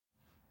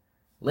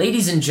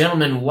Ladies and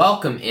gentlemen,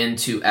 welcome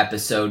into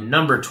episode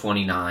number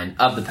 29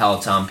 of the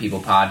Peloton People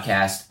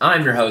Podcast.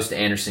 I'm your host,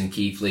 Anderson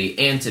Keithley,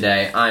 and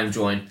today I'm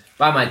joined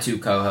by my two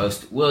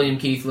co-hosts, William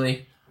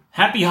Keithley.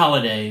 Happy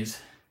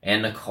holidays.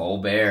 And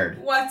Nicole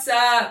Baird. What's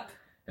up?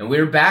 And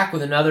we're back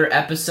with another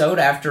episode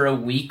after a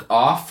week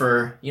off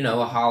for,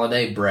 a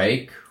holiday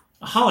break.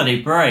 A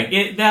holiday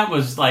break? That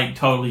was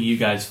totally you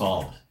guys'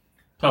 fault.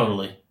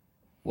 Totally.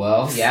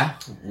 Well, yeah,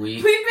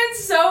 We've been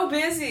so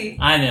busy.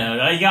 I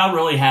know. Y'all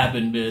really have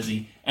been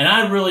busy. And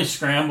I really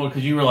scrambled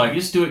because you were like,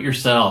 just do it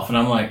yourself. And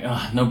I'm like,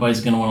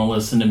 nobody's going to want to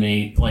listen to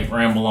me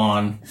ramble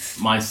on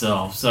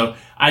myself. So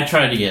I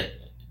tried to get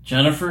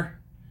Jennifer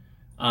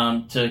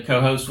to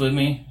co-host with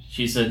me.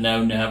 She said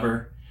no,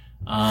 never.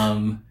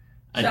 I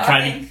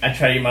tried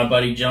to get my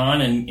buddy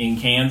John in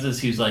Kansas.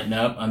 He was like,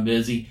 nope, I'm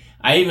busy.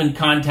 I even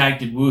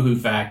contacted Woohoo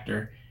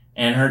Factor,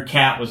 and her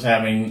cat was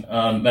having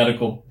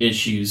medical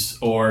issues,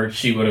 or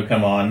she would have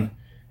come on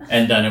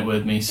and done it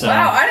with me. So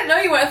wow, I didn't know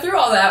you went through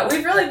all that.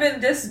 We've really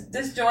been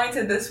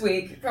disjointed this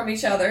week from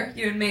each other,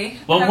 you and me.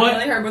 Well, I haven't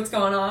really heard what's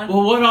going on.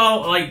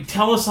 Well,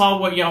 tell us all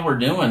what y'all were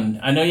doing.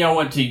 I know y'all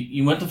went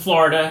to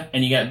Florida,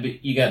 and you got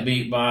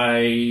beat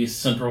by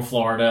Central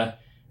Florida,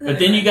 but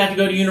then you got to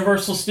go to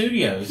Universal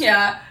Studios.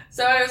 Yeah,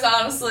 so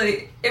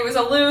it was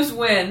a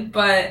lose-win,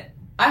 but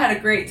I had a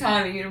great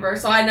time at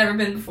Universal. I'd never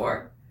been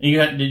before.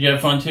 Did you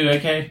have fun too,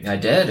 AK? I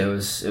did. It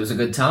was a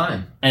good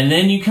time. And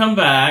then you come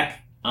back.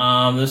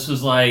 This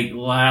was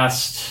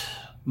last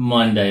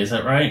Monday. Is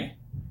that right?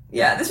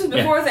 Yeah, this was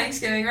before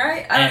Thanksgiving,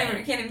 right?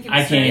 I can't even keep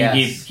I can't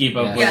even keep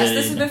up with it. Yes,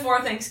 this is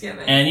before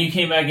Thanksgiving. And you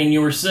came back and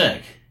you were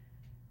sick.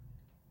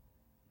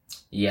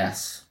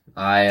 Yes,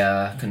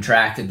 I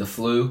contracted the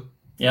flu.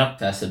 Yep.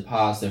 Tested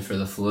positive for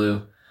the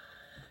flu.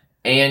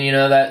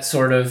 And, that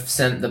sort of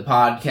sent the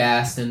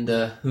podcast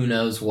into who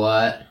knows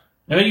what.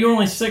 No, but you were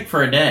only sick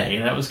for a day.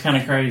 That was kind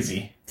of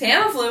crazy.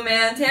 Tamiflu,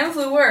 man.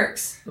 Tamiflu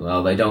works.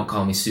 Well, they don't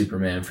call me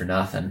Superman for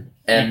nothing.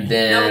 And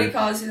then... Nobody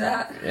calls you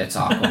that. It's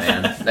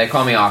Aquaman. They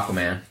call me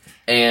Aquaman.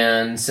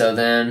 And so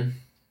then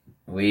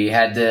we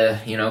had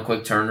to,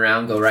 quick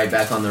turnaround, go right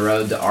back on the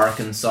road to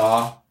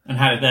Arkansas. And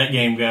how did that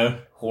game go?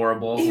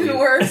 Horrible. Even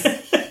worse.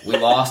 We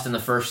lost in the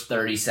first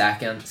 30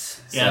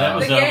 seconds. Yeah, that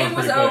was the game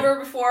was quick. over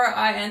before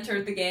I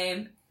entered the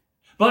game.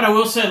 But I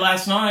will say,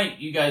 last night,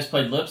 you guys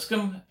played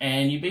Lipscomb,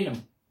 and you beat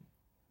them.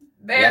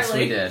 Barely. Yes,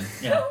 we did.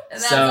 Yeah.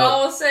 And that's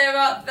all we'll say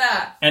about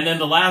that. And then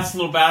the last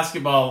little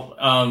basketball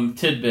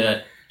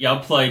tidbit,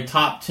 y'all played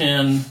top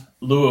 10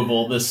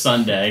 Louisville this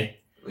Sunday.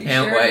 We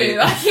Can't wait. do.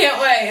 I can't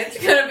wait. It's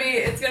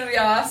gonna be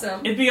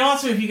awesome. It'd be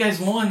awesome if you guys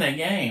won that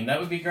game. That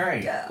would be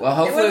great. Yeah. Well,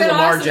 hopefully it would have been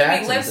Lamar awesome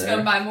Jackson's to beat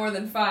Lipscomb there. by more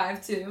than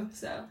 5 too.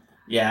 So.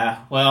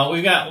 Yeah. Well,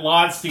 we've got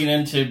lots to get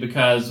into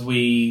because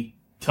we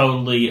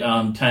totally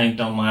tanked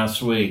on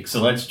last week.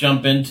 So let's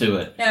jump into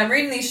it. Yeah, I'm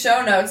reading these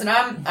show notes, and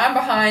I'm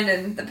behind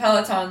in the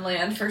Peloton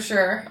land for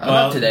sure. I'm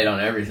up to date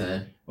on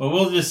everything. Well,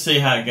 we'll just see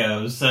how it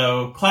goes.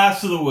 So,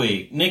 class of the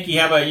week. Nikki,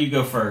 how about you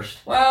go first?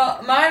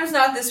 Well, mine was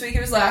not this week,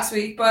 it was last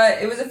week,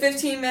 but it was a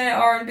 15-minute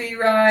R&B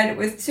ride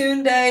with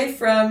Tunde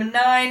from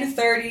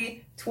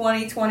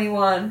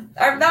 9/30/2021.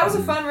 That was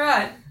a fun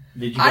ride.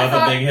 Did you go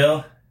up a big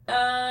hill?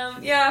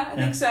 Yeah, I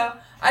think so.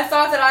 I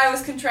thought that I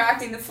was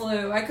contracting the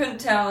flu. I couldn't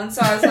tell, and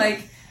so I was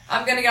like,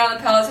 I'm going to get on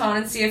the Peloton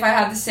and see if I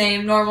have the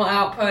same normal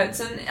outputs,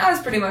 and I was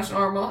pretty much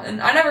normal, and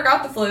I never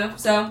got the flu,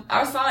 so I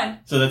was fine.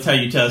 So that's how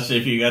you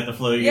tested if you got the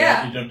flu? You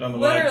jumped on the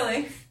bike?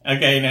 Literally.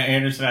 Okay, now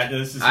Anderson,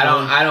 this is... I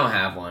don't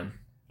have one.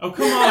 Oh,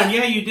 come on.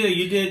 Yeah, you do.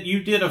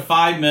 You did a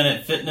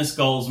 5-minute fitness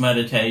goals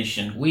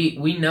meditation.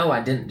 We know I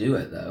didn't do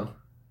it, though.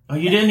 Oh,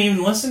 you didn't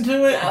even listen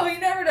to it? No, he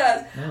never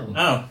does. No.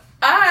 Oh.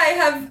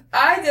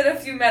 I did a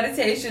few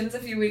meditations a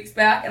few weeks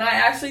back, and I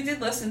actually did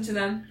listen to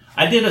them.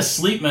 I did a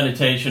sleep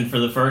meditation for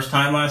the first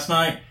time last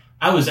night.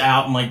 I was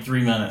out in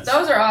 3 minutes.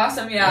 Those are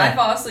awesome, yeah. I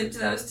fall asleep to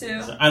those,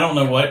 too. So I don't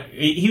know what...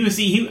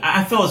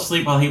 I fell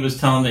asleep while he was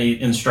telling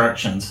the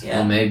instructions. Yeah.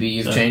 Well, maybe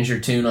you've changed your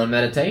tune on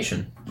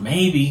meditation.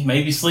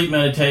 Maybe sleep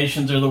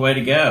meditations are the way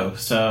to go.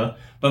 So,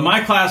 but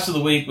my class of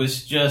the week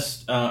was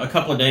just a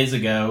couple of days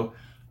ago.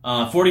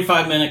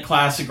 45-minute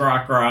classic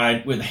rock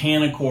ride with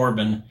Hannah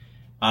Corbin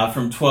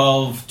from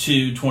 12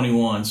 to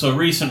 21. So a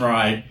recent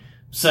ride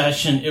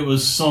session. It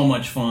was so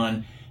much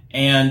fun.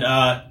 And,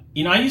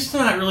 I used to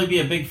not really be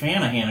a big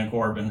fan of Hannah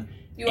Corbin.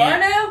 You are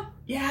now?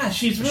 Yeah,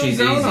 she's really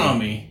grown on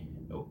me.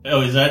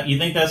 Oh, you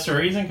think that's the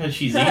reason? Because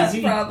she's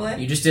easy?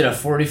 Probably. You just did a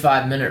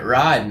 45-minute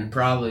ride, and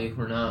probably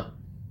we're not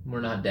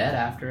dead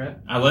after it.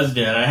 I was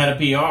dead. I had a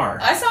PR.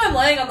 I saw him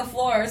laying on the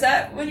floor. Is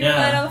that when you were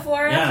laying on the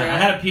floor? Yeah, I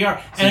had a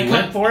PR. So you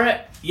went for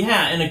it?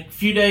 Yeah, and a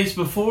few days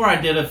before I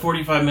did a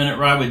 45-minute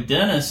ride with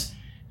Dennis,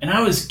 and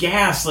I was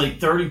gassed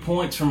 30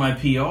 points for my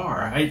PR.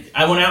 I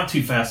went out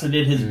too fast. I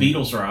did his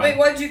Beatles ride. Wait,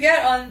 what did you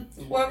get on,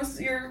 what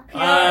was your PR?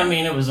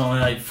 It was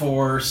only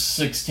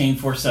 4:16,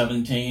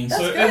 4:17.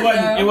 That's so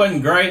good, it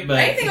wasn't great, but...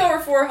 Anything over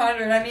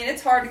 400,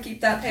 it's hard to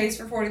keep that pace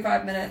for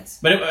 45 minutes.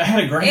 But it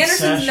had a great Anderson's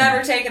session.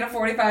 never taken a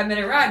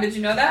 45-minute ride. Did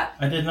you know that?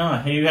 I did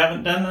not. You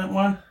haven't done that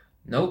one?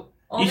 Nope.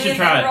 Only should an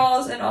try it.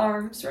 overalls and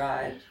arms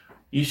ride.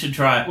 You should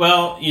try it.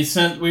 Well,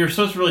 we were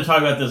supposed to really talk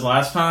about this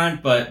last time,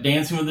 but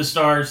Dancing with the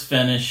Stars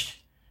finished.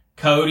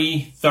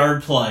 Cody,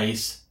 3rd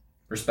place.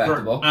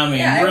 Respectable. I mean,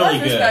 Yeah, it really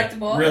was good.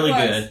 respectable. Really It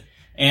was. good.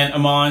 And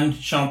Amon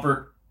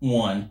Shumpert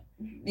won.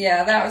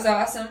 Yeah, that was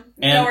awesome.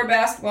 We're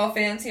basketball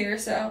fans here,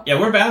 so. Yeah,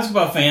 we're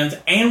basketball fans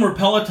and we're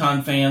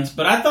Peloton fans,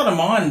 but I thought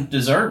Amon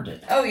deserved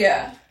it. Oh,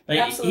 yeah. Like,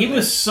 Absolutely. he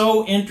was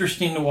so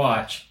interesting to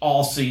watch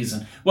all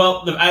season.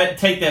 Well, I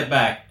take that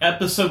back.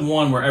 Episode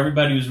 1, where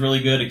everybody was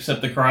really good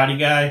except the karate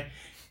guy,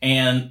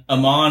 and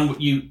Amon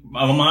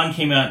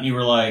came out and you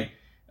were like,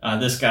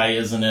 this guy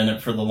isn't in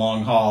it for the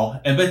long haul.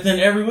 But then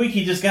every week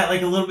he just got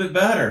like a little bit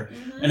better.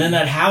 Mm-hmm. And then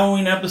that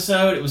Halloween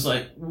episode, it was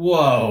like,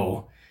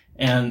 whoa.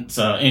 And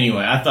so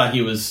anyway, I thought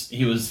he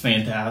was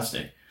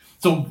fantastic.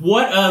 So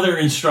what other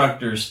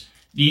instructors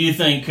do you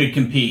think could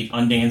compete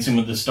on Dancing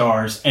with the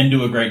Stars and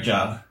do a great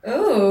job?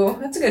 Ooh,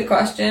 that's a good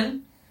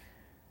question.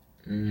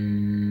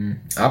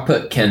 I'll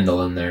put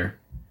Kendall in there.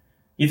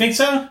 You think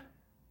so?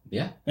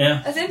 Yeah.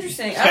 Yeah. That's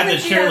interesting. She's got the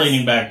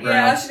cheerleading background.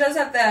 Yeah, she does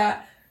have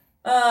that.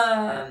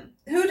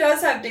 Who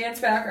does have dance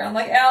background?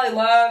 Like Allie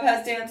Love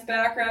has dance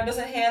background.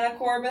 Doesn't Hannah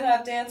Corbin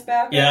have dance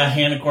background? Yeah,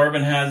 Hannah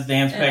Corbin has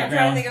dance And I'm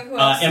background. trying to think of who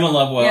else. Emma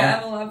Lovewell. Yeah,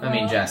 Emma Lovewell. I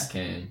mean, Jess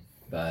King,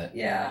 but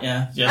Yeah.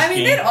 Yeah, Jess I mean,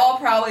 King. they'd all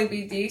probably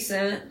be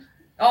decent.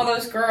 All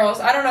those girls.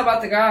 I don't know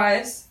about the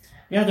guys.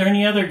 Yeah, are there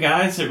any other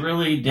guys that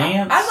really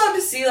dance? I'd love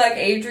to see like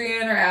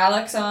Adrian or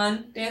Alex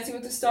on Dancing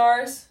with the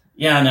Stars.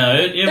 Yeah, no,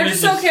 it They're was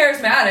just so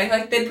charismatic.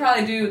 Like they'd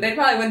probably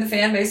win the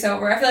fan base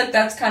over. I feel like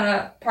that's kind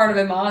of part of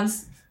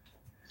Iman's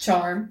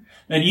charm.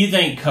 Now, do you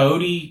think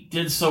Cody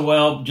did so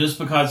well just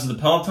because of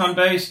the Peloton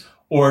base,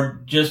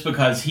 or just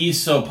because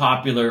he's so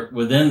popular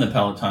within the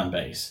Peloton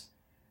base?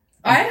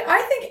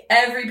 I think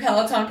every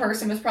Peloton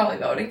person was probably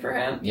voting for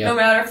him, Yeah. no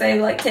matter if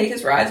they like take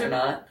his rides or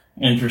not.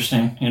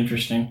 Interesting.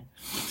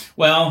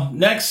 Well,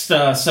 next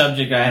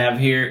subject I have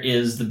here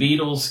is the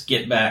Beatles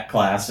Get Back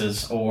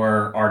classes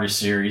or artist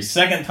series.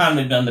 Second time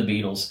they've done the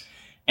Beatles.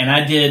 And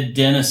I did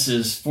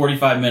Dennis's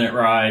 45-minute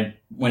ride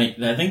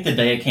I think the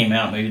day it came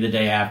out, maybe the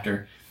day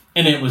after.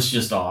 And it was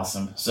just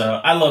awesome.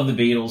 So I love the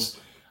Beatles.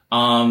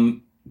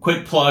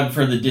 Quick plug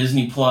for the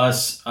Disney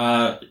Plus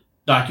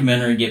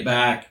documentary Get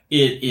Back.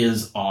 It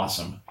is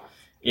awesome.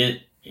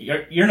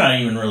 You're not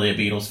even really a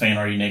Beatles fan,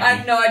 are you, Nikki? I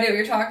have no idea what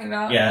you're talking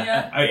about.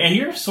 Yeah. And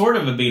you're sort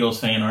of a Beatles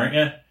fan, aren't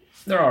you?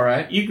 they're all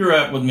right. You grew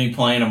up with me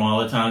playing them all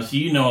the time, so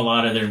you know a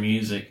lot of their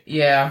music.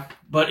 Yeah.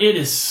 But it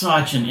is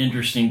such an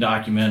interesting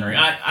documentary.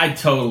 I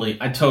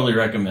totally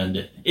recommend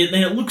it. And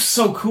it looks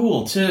so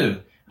cool,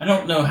 too. I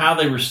don't know how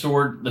they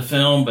restored the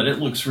film, but it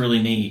looks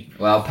really neat.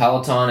 Well,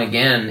 Peloton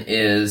again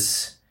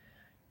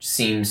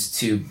seems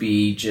to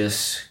be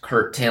just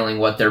curtailing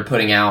what they're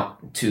putting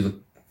out to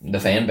the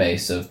fan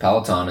base of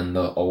Peloton and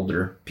the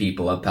older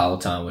people of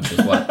Peloton, which is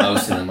what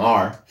most of them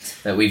are.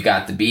 That we've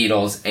got the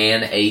Beatles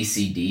and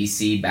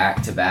AC/DC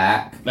back to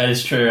back. That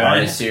is true.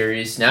 Artist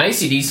series. Now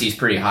AC/DC is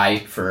pretty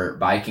hype for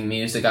biking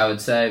music, I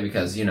would say,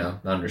 because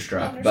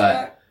Thunderstruck.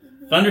 But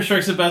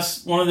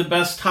Thunderstruck's one of the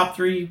best top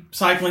 3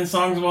 cycling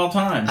songs of all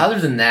time. other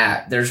than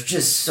that, there's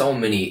just so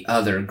many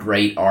other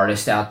great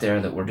artists out there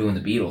that were doing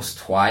the Beatles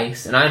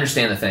twice. And I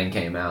understand the thing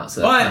came out,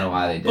 so that's kind of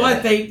why they did it.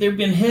 But they've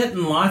been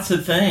hitting lots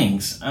of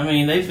things. I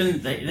mean,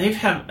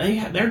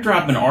 they're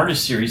dropping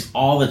artist series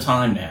all the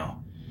time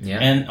now. Yeah.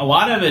 And a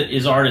lot of it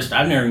is artists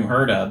I've never even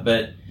heard of,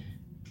 but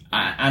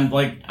I'm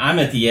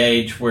at the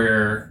age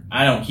where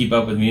I don't keep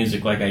up with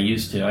music like I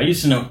used to. I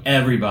used to know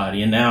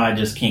everybody, and now I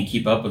just can't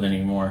keep up with it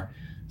anymore.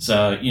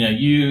 So,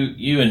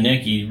 you and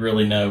Nikki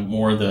really know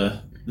more of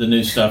the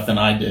new stuff than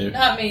I do.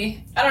 Not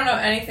me. I don't know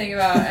anything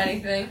about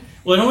anything.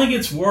 Well, it only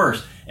gets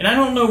worse. And I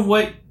don't know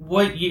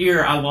what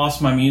year I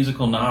lost my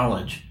musical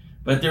knowledge.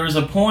 But there was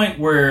a point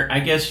where I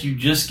guess you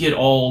just get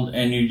old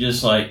and you're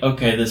just like,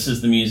 okay, this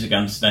is the music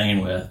I'm staying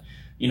with.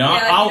 You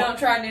don't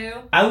try new.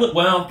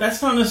 Well,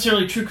 that's not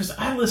necessarily true because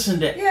I listen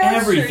to Yeah,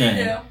 that's everything. true,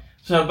 you do.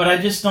 So, but I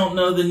just don't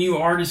know the new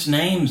artist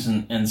names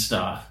and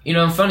stuff.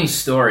 Funny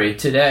story.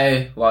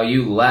 Today, while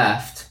you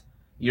left,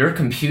 your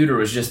computer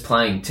was just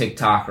playing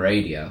TikTok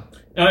radio.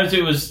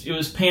 It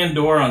was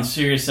Pandora on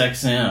Sirius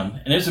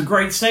XM, and it was a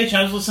great station.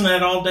 I was listening to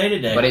that all day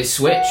today. But it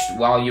switched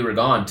while you were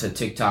gone to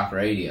TikTok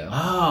radio.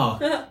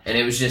 Oh, And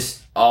it was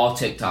just all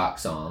TikTok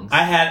songs.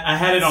 I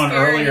had it on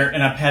Scary. earlier,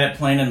 and I've had it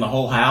playing in the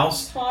whole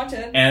house.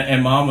 Haunted.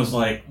 And Mom was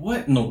like,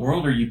 "What in the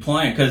world are you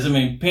playing?" Because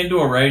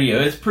Pandora radio,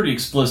 it's pretty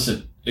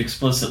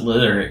explicit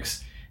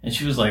lyrics. And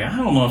she was like, "I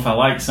don't know if I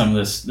like some of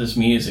this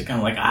music."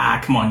 I'm like,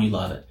 come on, you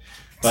love it.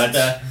 But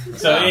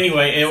so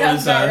anyway, it Sounds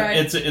was about right.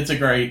 it's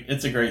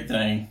a great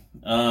thing.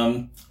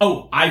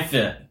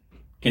 iFit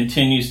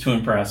continues to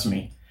impress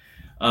me.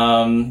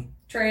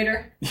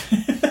 Traitor.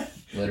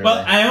 Literally.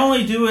 Well, I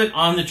only do it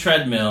on the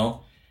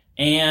treadmill,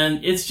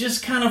 and it's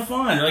just kind of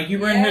fun. Like you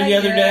were in here the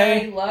other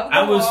day. He loved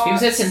I was- the he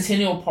was at walks.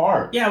 Centennial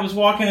Park. Yeah, I was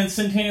walking in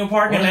Centennial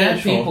Park One in of them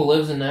Nashville. people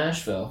lives in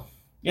Nashville.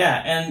 Yeah,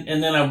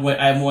 and then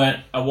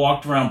I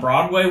walked around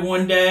Broadway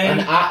one day.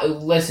 And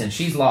listen,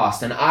 she's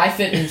lost. An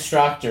iFit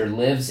instructor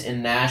lives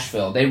in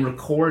Nashville. They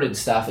recorded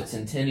stuff at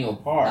Centennial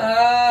Park.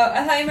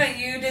 I thought you meant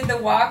you did the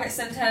walk at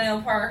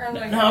Centennial Park. I was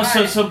like, No,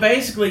 why? so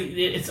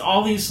basically, it's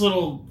all these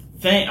little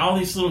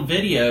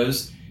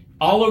videos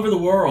all over the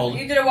world.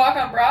 You did a walk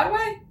on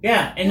Broadway?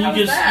 Yeah, and How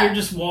was that? you're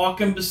just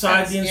walking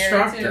beside That's the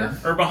scary, instructor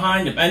or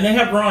behind him, and they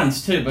have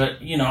runs too. But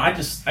I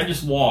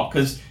just walk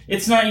because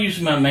it's not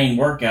usually my main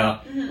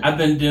workout. Mm-hmm. I've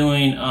been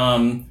doing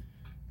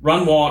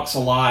run walks a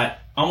lot,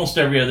 almost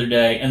every other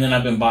day, and then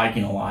I've been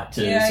biking a lot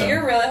too. Yeah, so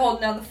you're really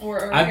holding down the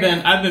fort over I've here.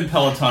 been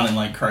Pelotoning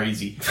like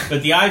crazy,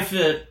 but the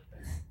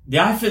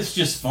iFit's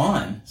just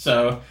fun.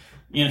 So.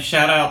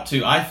 Shout out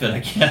to iFit, I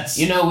guess.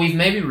 We've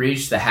maybe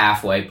reached the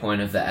halfway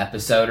point of the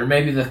episode, or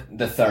maybe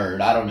the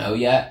third. I don't know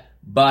yet.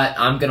 But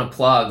I'm going to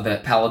plug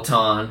that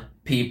Peloton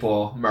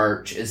People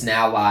merch is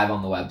now live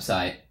on the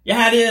website.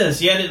 Yeah, it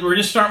is. Yeah, we're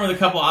just starting with a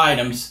couple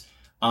items.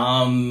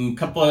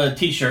 Couple of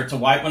t-shirts, a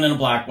white one and a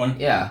black one.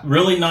 Yeah.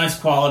 Really nice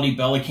quality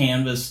Bella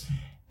canvas.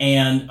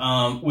 And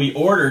we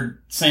ordered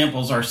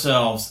samples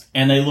ourselves,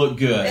 and they look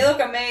good. They look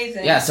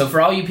amazing. Yeah, so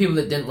for all you people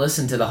that didn't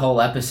listen to the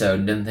whole episode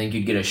and didn't think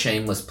you'd get a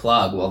shameless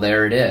plug, well,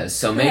 there it is.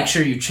 So make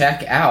sure you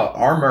check out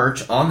our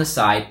merch on the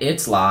site.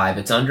 It's live.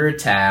 It's under a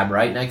tab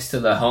right next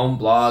to the home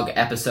blog,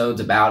 episodes,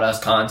 about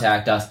us,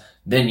 contact us.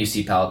 Then you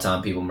see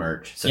Peloton People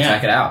merch. So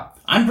check it out.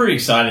 I'm pretty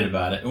excited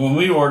about it. When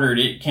we ordered,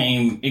 it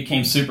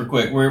came super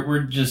quick.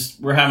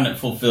 We're having it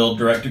fulfilled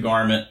direct to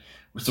garment.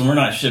 So we're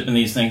not shipping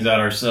these things out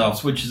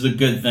ourselves, which is a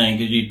good thing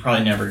because you'd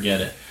probably never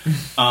get it.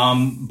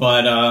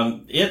 But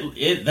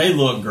they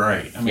look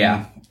great. I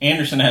mean,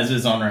 Anderson has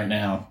his on right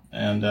now,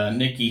 and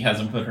Nikki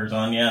hasn't put hers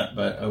on yet,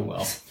 but oh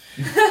well.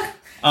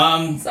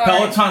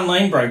 Peloton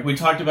lane break. We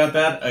talked about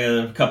that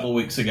a couple of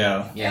weeks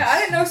ago. Yes. Yeah, I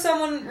didn't know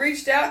someone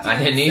reached out to me. I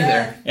didn't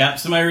either. Yeah,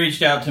 somebody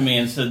reached out to me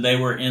and said they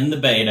were in the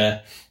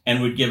beta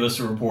and would give us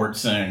a report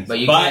soon. But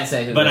you can't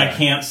say who But they I are.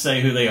 can't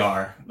say who they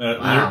are.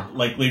 Wow.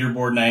 Like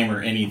leaderboard name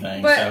or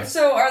anything. But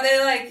so are they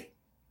like?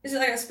 Is it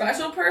like a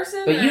special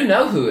person? But or? you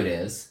know who it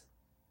is.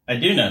 I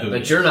do know who it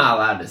But is. you're not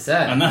allowed to say.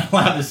 I'm not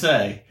allowed to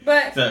say.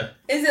 But So,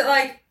 is it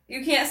like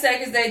you can't say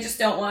because they just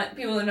don't want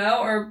people to know,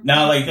 or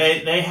no, like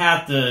they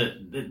have to.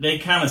 They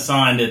kind of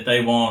signed it.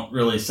 They won't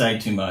really say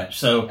too much.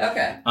 So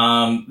okay?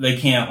 they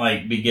can't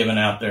like be given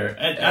out there.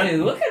 Hey,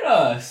 look at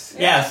us.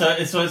 Yeah. So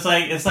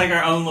it's like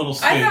our own little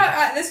scoop. I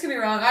thought this could be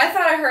wrong. I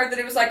thought I heard that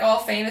it was like all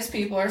famous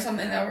people or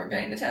something that were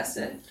getting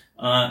tested.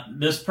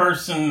 This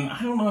person,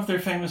 I don't know if they're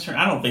famous or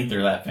I don't think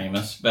they're that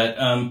famous, but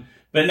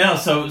no.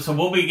 So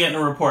we'll be getting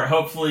a report.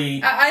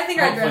 Hopefully, I think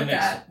I hopefully dreamt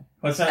that.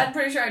 What's that? I'm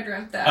pretty sure I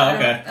dreamt that. Oh,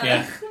 okay.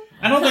 Yeah.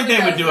 I don't think they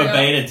would do a real.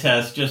 beta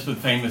test just with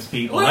famous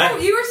people. Well,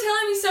 you were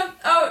telling me some.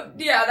 Oh,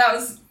 yeah, that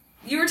was.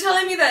 You were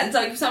telling me that it's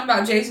like something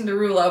about Jason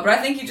Derulo, but I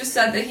think you just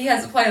said that he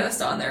has a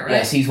playlist on there, right?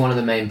 Yes, he's one of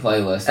the main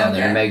playlists on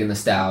there. Okay. Megan Thee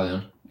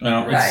Stallion.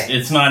 No, Right.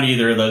 it's not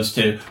either of those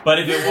two. But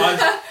if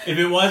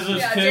it was those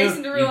Yeah, two,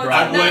 Jason Derulo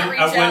I did not reach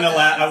out to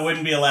us. I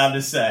wouldn't be allowed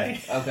to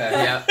say. Okay.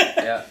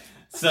 Yeah.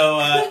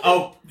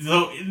 So,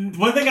 so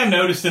one thing I've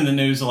noticed in the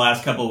news the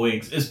last couple of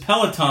weeks is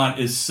Peloton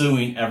is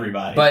suing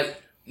everybody. But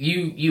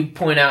you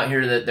point out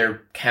here that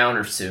they're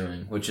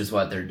countersuing, which is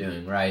what they're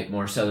doing, right?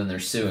 More so than they're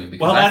suing.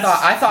 Because Well,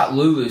 I thought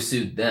Lulu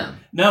sued them.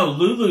 no,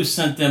 Lulu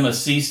sent them a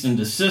cease and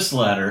desist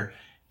letter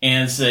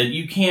and said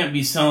you can't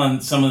be selling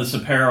some of this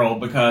apparel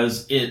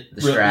because The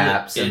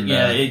straps and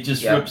the- it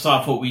just yep. rips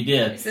off what we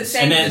did. It's the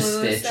same And then as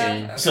Lulu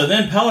stitching. stuff. So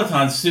then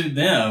Peloton sued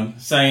them,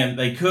 saying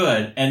they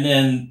could, and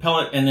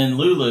then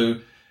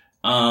Lulu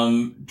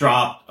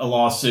dropped a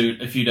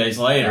lawsuit a few days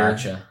later,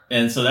 Gotcha.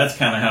 and so that's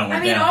kind of how it I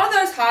went mean, down. all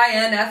those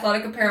high-end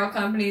athletic apparel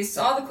companies,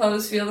 all the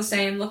clothes feel the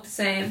same, look the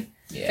same,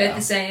 fit Yeah.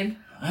 the same.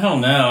 I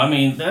don't know. I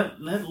mean, that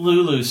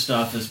Lulu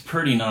stuff is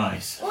pretty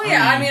nice. Well,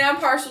 yeah, I mean, I'm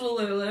partial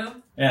to Lulu.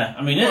 yeah.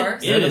 I mean, of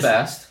course. They're it the is,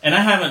 best. and I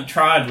haven't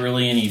tried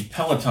really any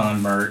Peloton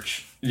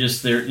merch,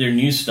 just their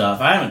new stuff.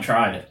 I haven't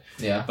tried it,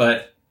 Yeah.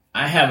 but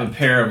I have a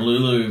pair of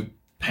Lulu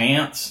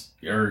pants,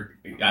 or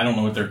I don't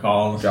know what they're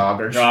called,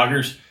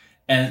 joggers,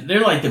 and they're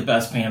like the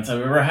best pants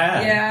I've ever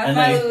had. Yeah, and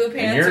my they, Lulu And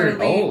pants are you're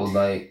elite. old.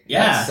 Like,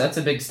 Yeah. that's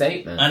a big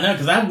statement. I know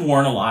because I've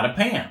worn a lot of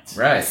pants.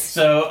 Right.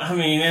 So I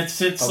mean, it's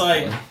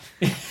Hopefully.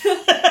 like,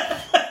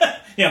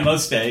 yeah,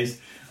 most days.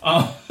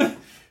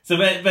 So,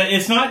 but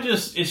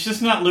it's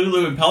just not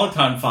Lulu and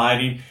Peloton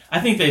fighting. I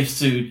think they've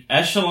sued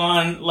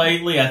Echelon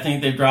lately. I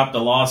think they've dropped a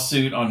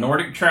lawsuit on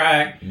Nordic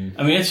Track.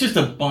 I mean, it's just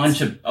a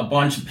bunch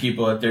of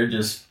people that they're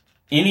just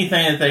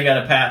anything that they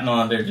got a patent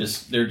on, they're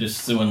just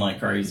suing like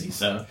crazy.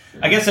 So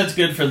I guess that's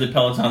good for the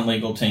Peloton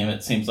legal team.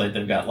 It seems like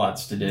they've got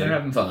lots to do. They're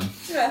having fun.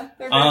 Yeah,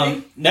 they're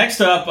busy.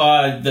 Next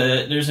up,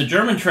 there's a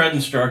German tread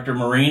instructor,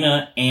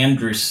 Marina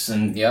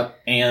Andreessen.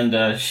 Yep.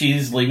 And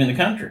she's leaving the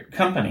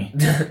company.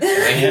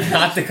 And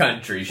not the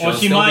country. She'll Well,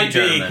 she still might be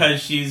German.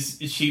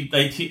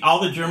 because all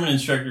the German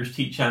instructors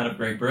teach out of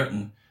Great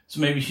Britain, so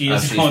maybe she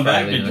is she's going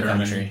back probably to in the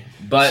Germany. country.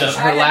 But So-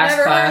 her I have last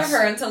never class, heard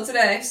of her until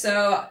today,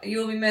 so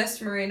you'll be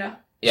missed, Marina.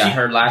 Yeah,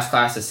 her last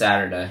class is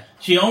Saturday.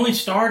 She only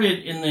started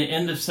in the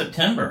end of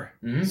September.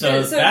 Mm-hmm.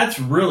 So that's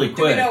really quick.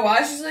 Do we know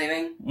why she's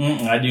leaving?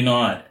 I do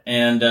not.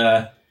 And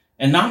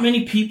not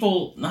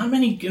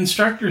many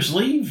instructors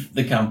leave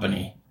the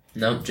company.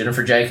 Nope,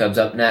 Jennifer Jacobs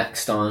up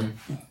next on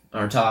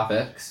our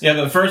topics. Yeah,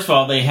 but first of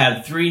all, they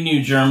had 3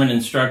 new German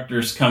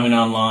instructors coming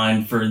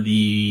online for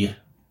the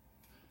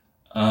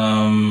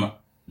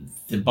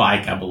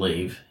bike, I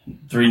believe.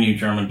 3 new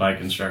German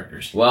bike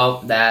instructors. Well,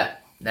 that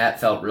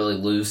felt really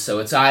loose. So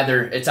it's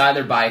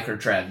either bike or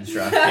tread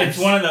instructor. It's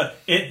one of the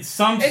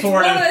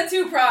One of the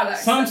 2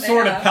 products. Some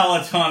sort of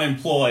Peloton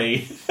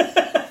employee.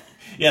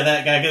 Yeah,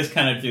 that guy just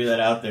kind of threw that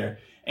out there.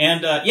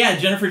 And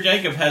Jennifer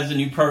Jacob has a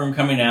new program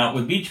coming out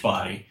with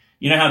Beachbody.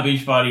 You know how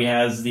Beachbody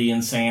has the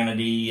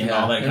Insanity and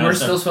all that kind of stuff? And we're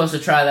still supposed to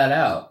try that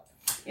out.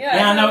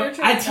 Yeah, no,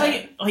 I tell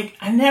you, like,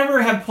 I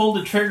never have pulled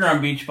the trigger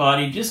on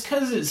Beachbody just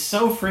because it's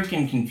so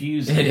freaking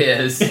confusing. It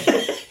is.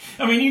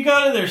 I mean, you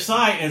go to their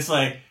site and it's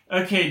like,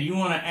 okay, do you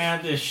want to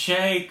add this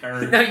shake?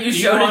 Or no, you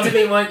showed it to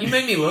me one. You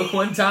made me look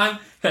one time,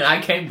 and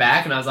I came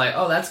back and I was like,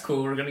 oh, that's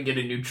cool. We're going to get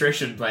a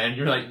nutrition plan.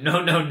 You're like,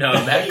 no,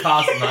 that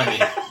costs money.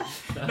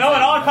 No,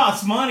 it all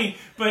costs money,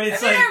 but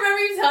it's like... I remember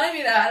you telling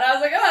me that, and I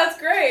was like, oh, that's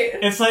great.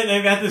 It's like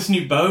they've got this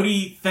new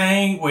Bodhi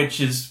thing, which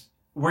is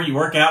where you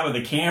work out with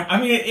a camera.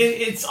 I mean,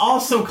 it's all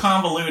so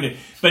convoluted.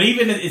 But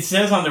even it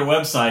says on their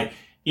website,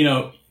 you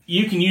know,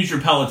 you can use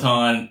your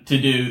Peloton to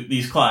do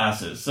these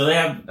classes. So they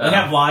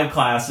have live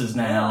classes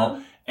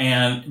now.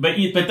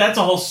 But that's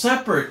a whole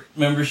separate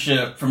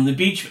membership from the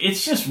beach.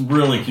 It's just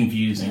really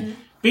confusing.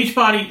 Mm-hmm.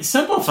 Beachbody,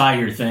 simplify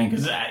your thing,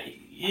 because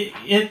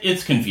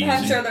it's confusing.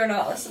 I'm sure they're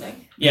not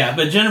listening. Yeah,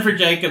 but Jennifer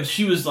Jacobs,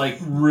 she was like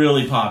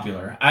really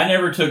popular. I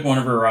never took one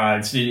of her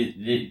rides.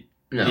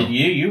 No. Did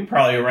you? You were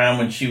probably around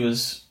when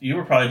you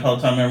were probably a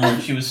Peloton member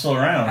when she was still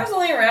around. I was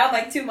only around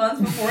like 2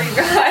 months before you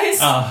guys.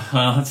 Oh,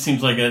 well, it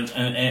seems like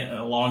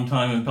a long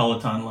time in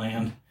Peloton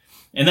land.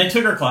 And they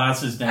took her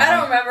classes down. I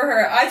don't remember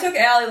her. I took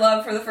Allie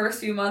Love for the first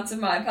few months of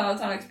my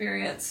Peloton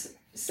experience.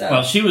 So.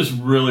 Well, she was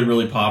really,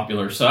 really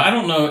popular. So I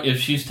don't know if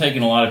she's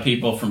taken a lot of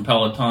people from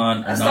Peloton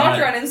or not. I stalked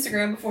her on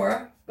Instagram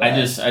before. I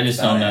just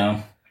don't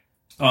know.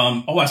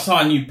 I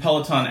saw a new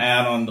Peloton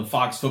ad on the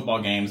Fox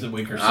football games a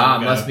week or so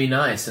ago. Must be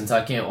nice, since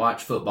I can't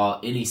watch football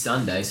any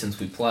Sunday since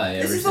we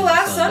play. This is the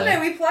last Sunday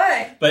we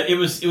play. But it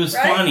was right?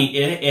 Funny.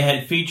 It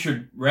had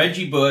featured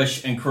Reggie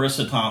Bush and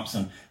Carissa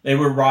Thompson. They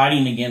were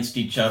riding against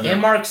each other. And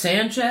Mark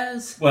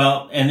Sanchez?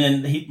 Well, and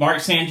then Mark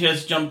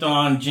Sanchez jumped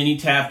on, Jenny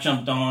Taft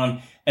jumped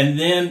on, and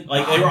then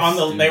they were on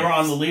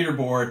the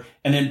leaderboard,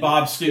 and then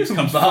Bob Stoops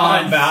comes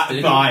flying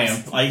by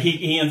him. Like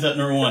he ends up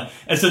number 1.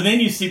 And so then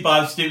you see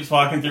Bob Stoops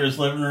walking through his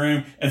living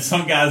room, and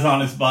some guy's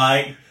on his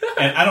bike,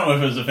 and I don't know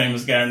if it was a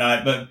famous guy or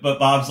not, but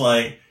Bob's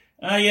like,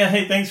 oh yeah,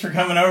 hey, thanks for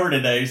coming over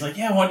today. He's like,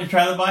 yeah, I wanted to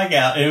try the bike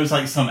out. And it was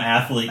like some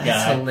athlete guy.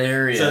 That's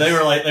hilarious. So they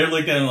were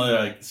looking at him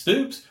like,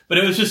 Stoops? But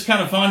it was just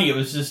kind of funny. It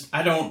was just,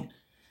 I don't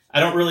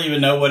really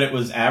even know what it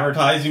was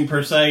advertising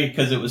per se,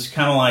 because it was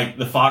kind of like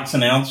the Fox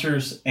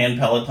announcers and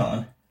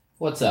Peloton.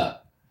 What's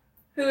up?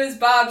 Who is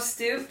Bob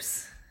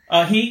Stoops?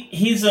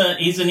 He's an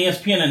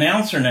ESPN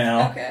announcer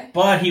now. Okay.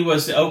 But he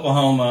was the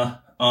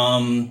Oklahoma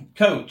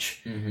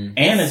coach. Mm-hmm.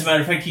 And as a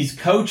matter of fact, he's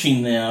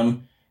coaching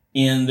them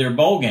in their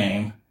bowl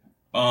game.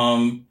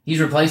 He's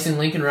replacing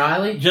Lincoln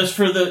Riley just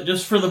for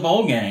the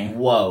bowl game.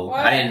 Whoa,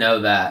 What? I didn't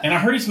know that. And I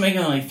heard he's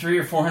making like $300,000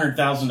 or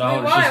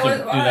 $400,000 just to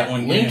do that one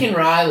game. Lincoln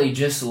Riley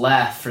just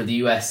left for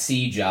the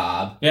USC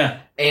job. Yeah.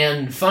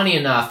 And funny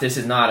enough, this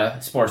is not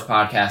a sports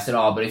podcast at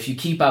all, but if you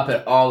keep up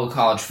at all with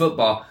college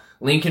football,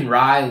 Lincoln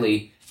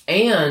Riley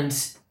and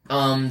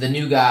the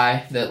new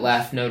guy that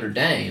left Notre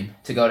Dame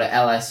to go to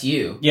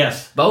LSU.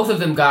 Yes. Both of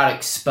them got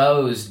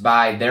exposed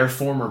by their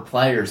former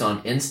players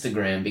on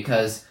Instagram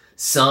because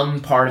some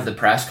part of the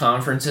press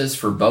conferences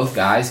for both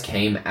guys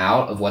came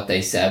out of what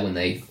they said when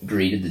they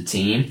greeted the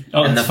team.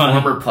 Oh, and the funny.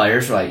 former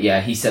players were like,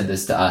 yeah, he said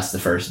this to us the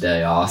first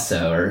day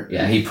also, or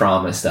yeah, he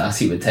promised us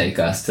he would take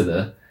us to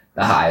the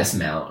highest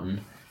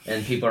mountain.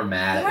 And people are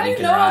mad at How do you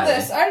Lincoln know all Riley.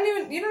 this?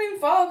 You don't even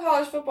follow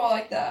college football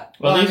like that.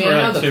 Well, I these mean, were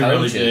I know the two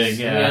coaches. really big,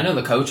 yeah. I mean, I know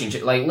the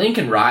coaching. Like,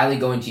 Lincoln Riley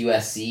going to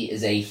USC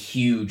is a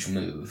huge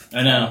move.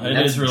 I know, it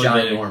That's is really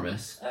big.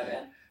 ginormous. Okay.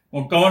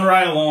 Well, going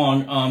right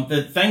along,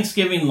 the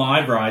Thanksgiving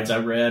live rides I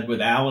read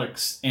with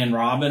Alex and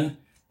Robin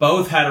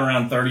both had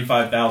around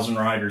 35,000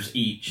 riders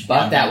each.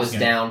 But that was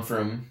down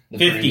from the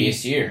 50,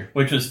 previous year.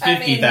 which was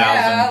 50,000.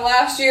 Yeah,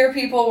 last year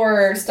people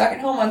were stuck at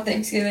home on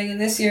Thanksgiving,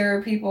 and this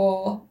year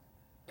people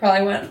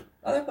probably went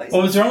other places.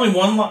 Well, was there only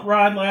one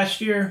ride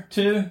last year,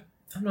 too?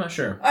 I'm not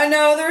sure. I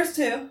know, there's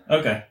 2.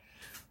 Okay.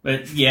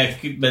 But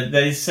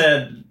they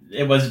said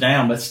it was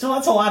down, but still,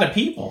 that's a lot of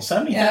people.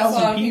 70,000 Yeah, that's a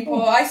lot of people.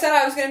 people. I said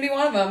I was going to be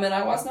one of them, and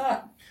I was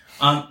not.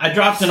 I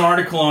dropped an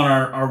article on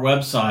our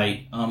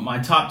website, my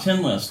top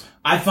 10 list.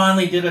 I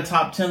finally did a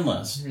top 10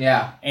 list.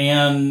 Yeah.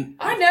 And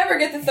I never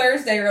get the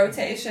Thursday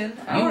rotation.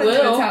 I You want to do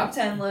will. a top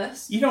 10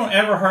 list. you don't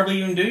ever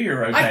hardly even do your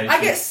rotation. I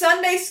get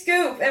Sunday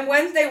scoop and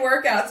Wednesday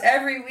workouts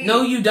every week.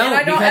 No, you don't. And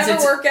I don't because ever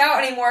it's work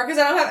out anymore because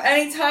I don't have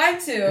any time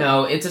to.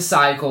 No, it's a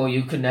cycle.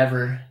 You could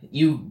never.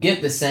 you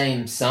get the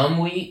same some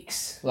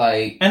weeks.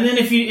 Like, And then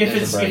if you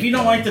There's a if you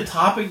don't breakdown. like the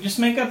topic, just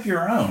make up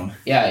your own.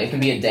 yeah, it can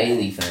be a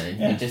daily thing.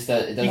 Yeah. It just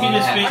it doesn't You can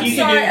just have be- to I'm you be.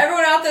 can sorry, do-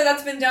 everyone out there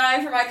that's been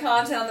dying for my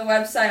content on the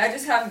website. I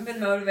just haven't been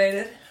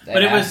motivated. They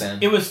But have been.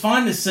 it was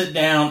fun to sit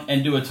down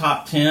and do a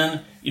top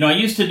 10. You know, I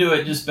used to do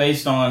it just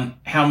based on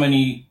how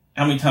many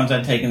times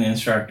I'd taken the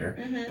instructor.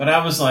 Mm-hmm. But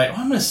I was like,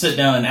 I'm going to sit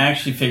down and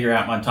actually figure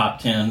out my top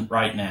 10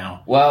 right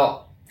now.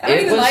 Well, I don't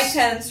It even was- like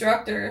 10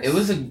 instructors. it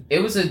was a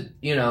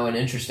an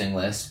interesting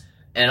list,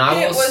 and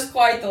It was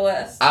quite the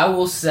list. I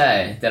will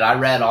say that I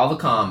read all the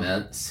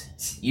comments.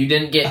 You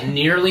didn't get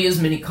nearly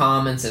as many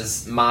comments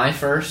as my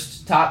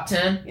first top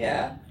 10.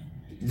 Yeah.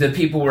 The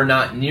people were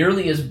not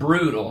nearly as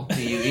brutal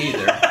to you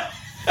either.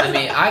 I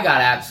mean, I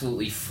got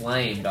absolutely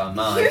flamed on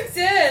mine. You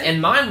did.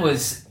 And mine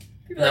was,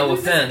 People are like, no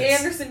who's offense. this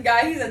Anderson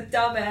guy? He's a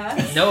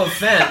dumbass. no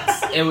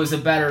offense, it was a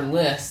better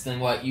list than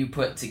what you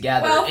put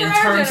together Well, for in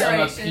our terms of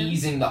generation.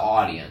 appeasing the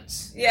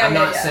audience. Yeah, I'm yeah,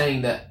 not yeah.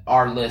 saying that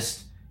our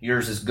list,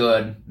 yours is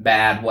good,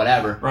 bad,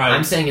 whatever. Right.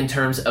 I'm saying in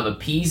terms of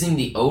appeasing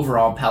the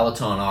overall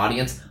Peloton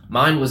audience,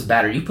 mine was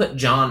better. You put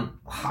John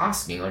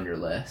Hosking on your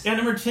list. Yeah,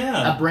 number 10.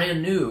 A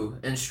brand new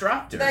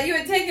instructor. That you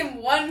had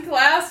taken one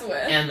class with.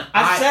 And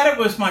I said it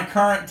was my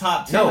current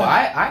top 10. No,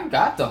 I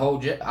got the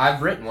whole...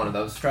 I've written one of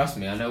those. Trust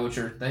me, I know what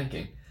you're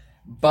thinking.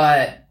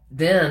 But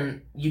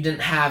then you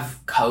didn't have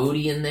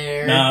Cody in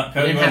there. No, you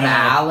Cody didn't have wasn't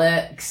on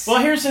Alex.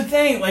 Well, here's the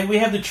thing. Like, we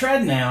have the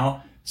tread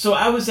now, so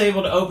I was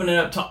able to open it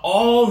up to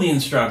all the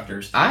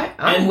instructors.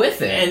 I'm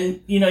with it.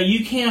 And, you know,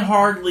 you can't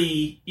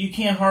hardly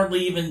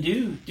even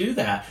do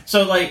that.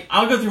 So, like,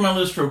 I'll go through my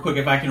list real quick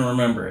if I can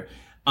remember it.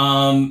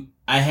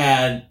 I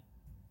had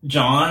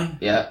John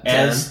Yep.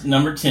 as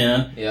number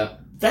 10. Yep.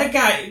 That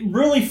guy,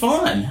 really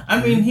fun.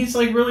 I mean, he's,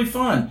 like, really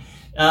fun.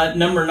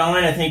 Number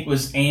 9, I think,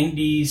 was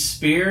Andy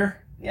Spear.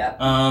 Yep.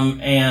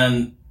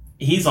 And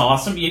he's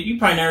awesome. You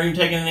probably never even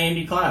taken an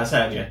Andy class,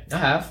 have you? I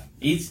have.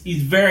 He's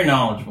very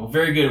knowledgeable,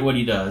 very good at what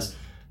he does.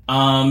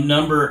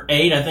 Number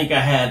 8, I think I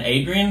had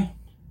Adrian.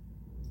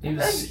 I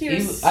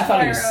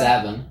thought he was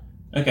 7.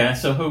 Okay,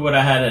 so who would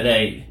I had at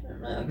 8? I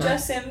don't know.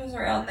 Jess Sims was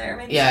around there.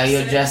 Maybe Yeah, you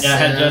had Jess Yeah, I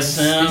had Jess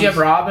Sims. Sims. Did you have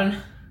Robin?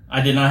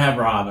 I did not have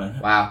Robin.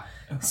 Wow.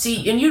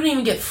 See, and you didn't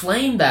even get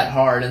flamed that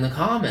hard in the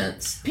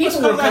comments. People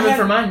Well, were because I coming had-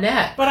 for my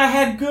neck. But I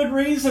had good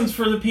reasons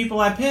for the people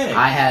I picked.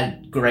 I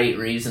had great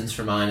reasons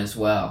for mine as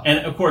well. And,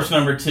 of course,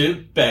 number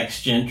 2,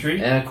 Bex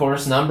Gentry. And of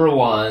course, number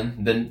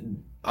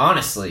 1,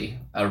 honestly,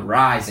 a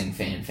rising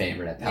fan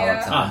favorite at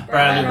Peloton. Yeah.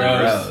 Bradley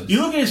Bradley Rose.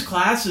 You look at his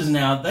classes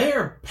now, they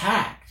are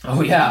packed.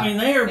 Oh, yeah. I mean,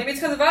 they are... Maybe it's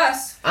because of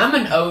us. I'm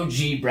an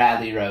OG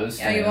Bradley Rose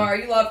Yeah, fan. you are.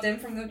 You loved him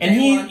from the And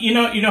day one. you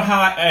know how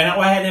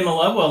I had Emma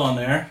Lovewell on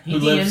there. He who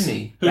DMs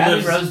me. who Bradley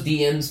lives- Rose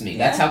DMs me.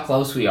 That's Yeah. how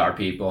close we are,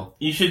 people.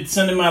 You should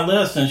send him my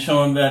list and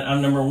show him that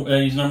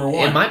he's number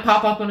 1. It might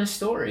pop up on his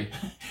story.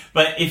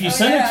 But if you Oh,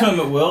 send yeah. it to him,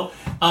 it will.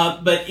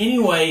 But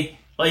anyway,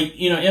 like,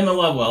 you know, Emma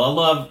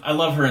Lovewell, I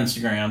love her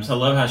Instagrams. I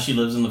love how she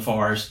lives in the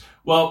forest.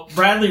 Well,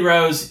 Bradley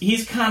Rose,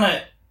 he's kind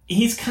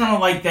of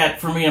like that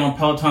for me on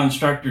Peloton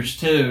instructors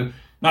too.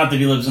 Not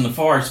that he lives in the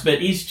forest, but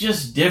he's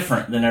just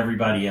different than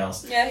everybody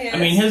else. Yeah, he is. I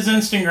mean, his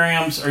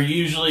Instagrams are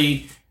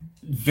usually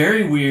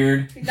very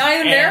weird, He's not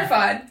even and-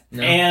 verified.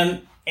 No.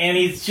 and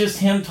it's just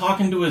him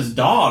talking to his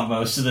dog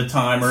most of the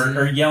time,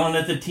 or yelling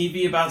at the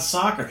TV about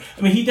soccer.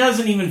 I mean, he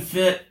doesn't even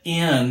fit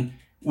in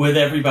with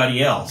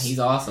everybody else. He's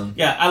awesome.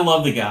 Yeah, I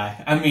love the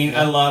guy. I mean,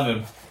 I love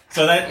him.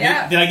 So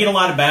Yeah. did I get a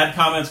lot of bad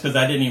comments? Because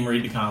I didn't even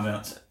read the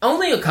comments.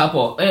 Only a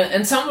couple.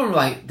 And some of them were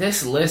like,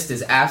 this list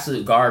is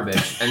absolute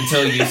garbage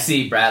until you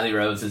see Bradley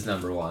Rose as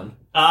number 1.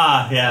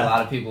 Ah, A yeah.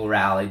 lot of people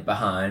rallied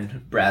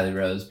behind Bradley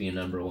Rose being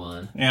number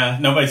 1. Yeah,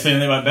 nobody said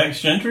anything about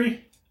Bex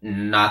Gentry?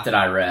 Not that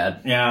I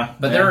read. Yeah.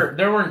 But yeah.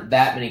 there weren't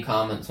that many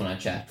comments when I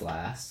checked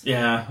last.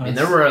 Yeah. I mean,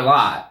 there were a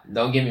lot.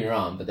 Don't get me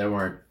wrong, but there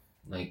weren't,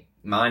 like,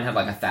 mine had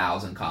like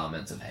 1,000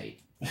 comments of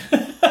hate. He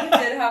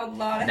did have a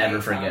lot of Never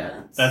hate forget.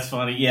 comments. That's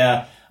funny,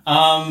 yeah.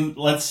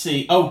 Let's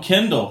see. Oh,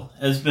 Kendall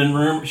has been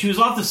rumored. She was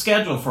off the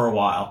schedule for a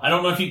while. I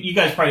don't know if you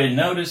guys probably didn't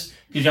notice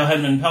because y'all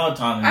hadn't been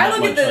Peloton I that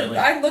look at much lately.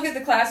 I look at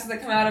the classes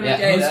that come out every Yeah,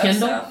 day. who's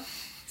though, Kendall?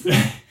 So.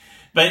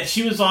 But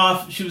she was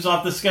off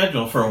the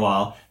schedule for a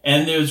while,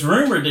 and it was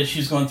rumored that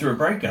she's going through a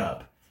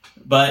breakup.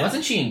 But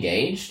Wasn't she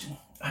engaged?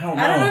 I don't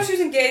know. I don't know if she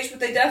was engaged, but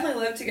they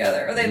definitely lived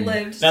together, or they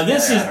lived. Now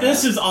this together, I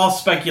don't know. is all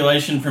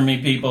speculation for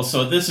me, people.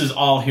 So this is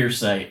all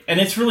hearsay, and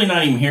it's really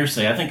not even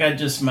hearsay. I think I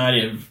just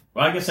might have.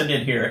 Well, I guess I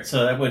did hear it,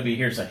 so that would be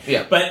hearsay.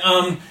 Yeah. But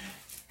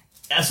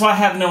so I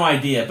have no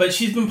idea. But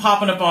she's been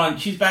popping up on.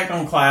 She's back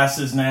on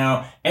classes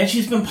now, and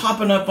she's been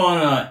popping up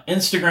on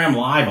Instagram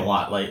Live a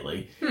lot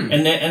lately.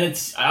 And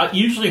it's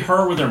usually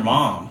her with her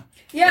mom.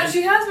 Yeah,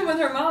 she has been with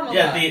her mom a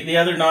Yeah, lot. the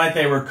other night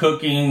they were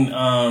cooking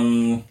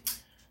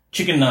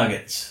chicken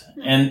nuggets,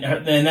 and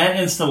that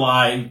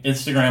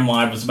Instagram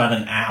Live was about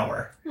an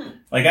hour.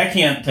 Like, I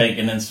can't take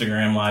an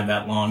Instagram Live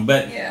that long,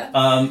 but Yeah.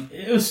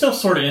 it was still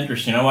sort of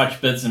interesting. I watched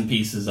bits and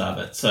pieces of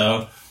it,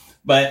 so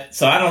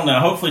I don't know.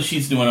 Hopefully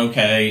she's doing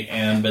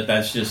okay, but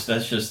that's just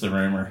the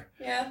rumor.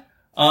 Yeah.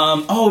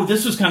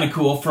 This was kind of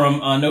cool. From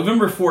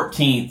November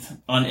 14th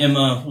on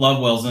Emma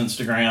Lovewell's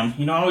Instagram.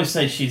 You know, I always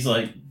say she's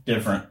like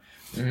different.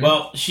 Mm-hmm.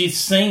 Well, she's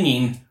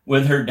singing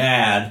with her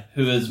dad,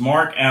 who is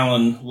Mark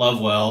Allen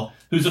Lovewell,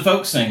 who's a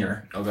folk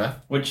singer. Okay.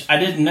 Which I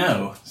didn't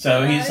know.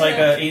 So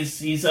he's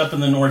he's up in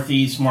the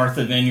Northeast,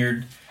 Martha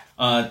Vineyard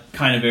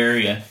kind of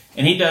area.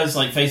 And he does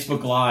like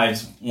Facebook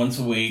Lives once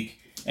a week.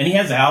 And he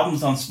has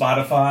albums on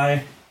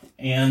Spotify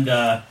and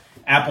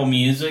Apple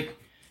Music.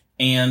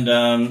 And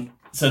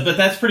but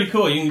that's pretty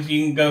cool. You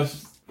can go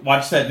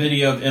watch that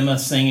video of Emma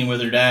singing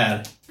with her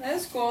dad.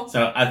 That's cool.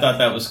 So I thought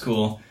that was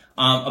cool.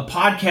 A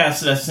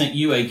podcast that I sent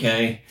you,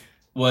 AK,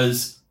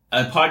 was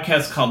a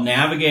podcast called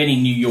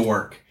Navigating New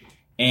York.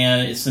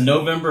 And it's the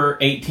November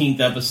 18th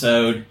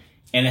episode.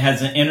 And it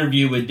has an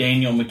interview with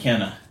Daniel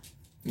McKenna.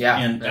 Yeah,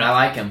 and I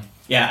like him.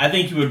 Yeah, I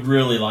think you would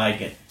really like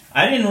it.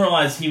 I didn't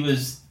realize he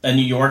was a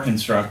New York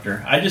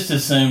instructor. I just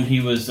assumed he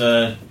was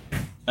a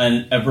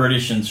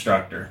British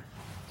instructor.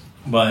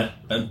 But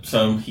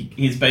so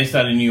he's based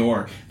out of New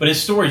York. But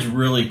his story's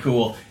really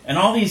cool. And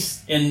all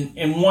these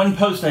in one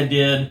post I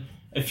did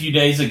a few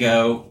days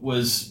ago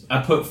was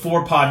I put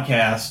 4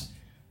 podcasts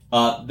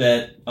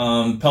that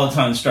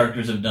Peloton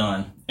instructors have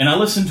done, and I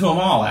listened to them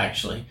all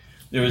actually.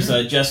 There was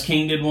Jess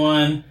King did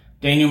one,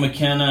 Daniel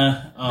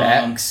McKenna,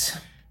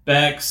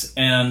 Bex,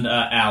 and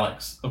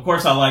Alex. Of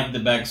course, I like the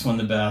Bex one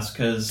the best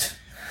because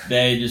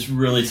they just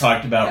really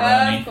talked about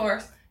running. Of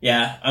course.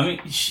 Yeah, I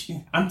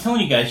mean, I'm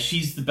telling you guys,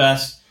 she's the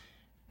best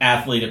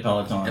athlete at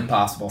Peloton.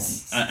 Impossible.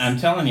 I'm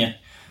telling you.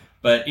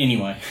 But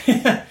anyway,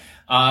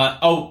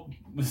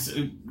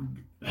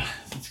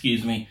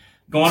 excuse me.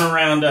 Going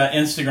around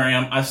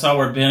Instagram, I saw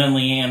where Ben and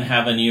Leanne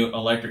have a new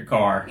electric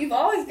car. You've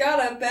always got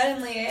a Ben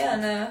and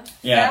Leanne.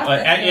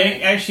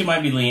 It actually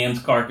might be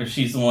Leanne's car because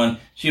she's the one.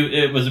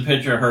 It was a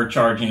picture of her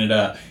charging it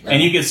up,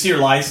 and you could see her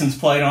license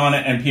plate on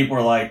it, and people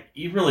were like,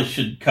 "You really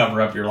should cover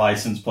up your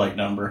license plate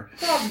number."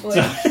 Probably.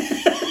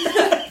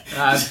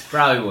 I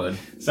probably would.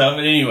 So, but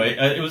anyway,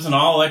 it was an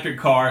all-electric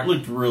car. It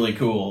looked really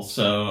cool.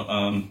 So,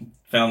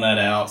 found that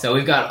out. So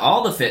we've got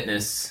all the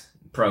fitness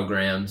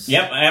programs.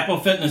 Yep, Apple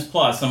Fitness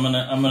Plus. I'm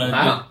gonna.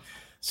 Wow.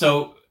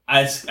 So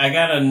I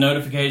got a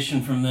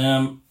notification from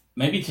them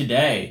maybe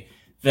today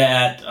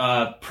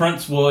that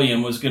Prince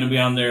William was going to be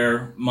on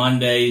their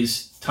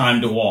Monday's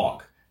Time to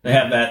Walk. They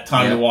have that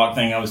Time to Walk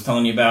thing I was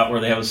telling you about,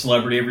 where they have a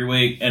celebrity every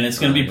week, and it's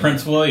going to be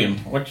Prince William,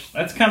 which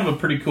that's kind of a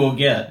pretty cool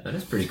get. That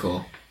is pretty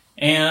cool.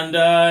 And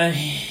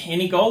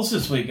any goals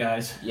this week,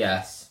 guys?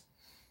 Yes.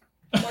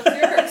 What's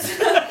yours?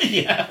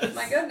 Yes.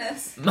 My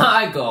goodness.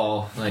 My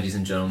goal, ladies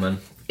and gentlemen,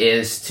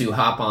 is to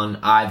hop on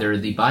either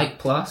the Bike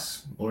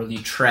Plus or the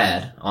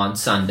Tread on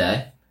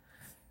Sunday.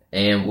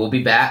 And we'll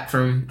be back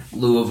from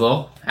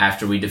Louisville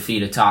after we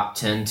defeat a top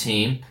 10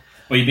 team.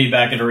 Will you be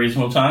back at a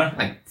reasonable time?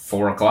 Like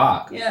 4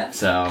 o'clock. Yeah.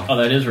 So. Oh,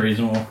 that is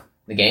reasonable.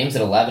 The game's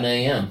at 11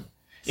 a.m.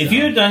 If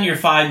you had done your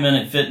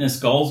 5-minute fitness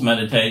goals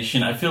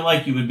meditation, I feel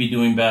like you would be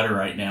doing better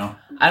right now.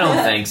 I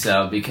don't think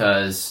so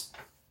because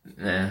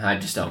I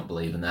just don't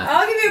believe in that.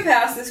 I'll give you a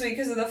pass this week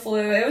because of the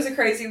flu. It was a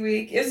crazy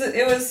week.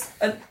 It was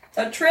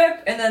a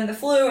trip and then the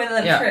flu and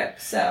then a trip.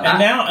 So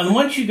and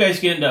once you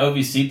guys get into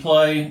OVC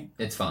play,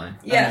 it's fine.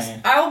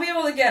 Yes, I will be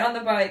able to get on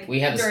the bike.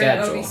 We have a during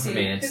schedule. OVC, I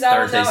mean, it's I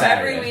will Thursday, know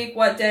Saturday. every week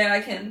what day I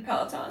can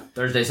Peloton.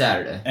 Thursday,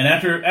 Saturday. And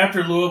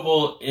after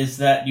Louisville, is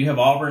that you have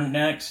Auburn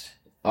next?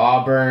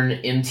 Auburn,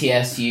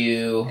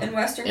 MTSU, and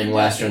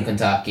Western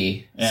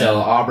Kentucky. Yeah. So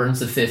Auburn's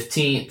the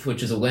 15th,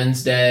 which is a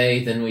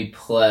Wednesday. Then we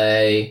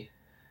play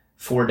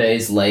 4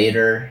 days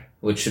later,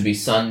 which should be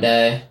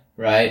Sunday,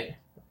 right?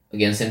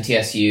 Against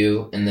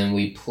MTSU. And then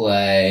we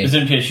play... Is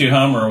MTSU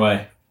home or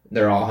away?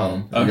 They're all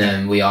home. Okay. And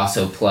then we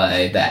also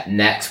play that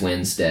next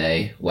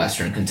Wednesday,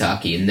 Western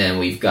Kentucky. And then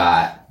we've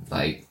got,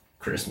 like,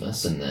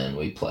 Christmas, and then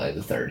we play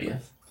the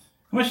 30th.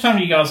 How much time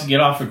do you guys get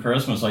off for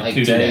Christmas? Like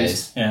 2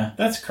 days. Yeah,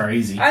 that's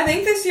crazy. I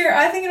think this year,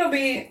 it'll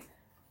be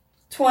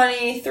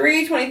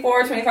 23,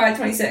 24, 25,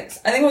 26.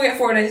 I think we'll get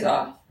 4 days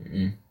off.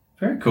 Mm-hmm.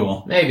 Very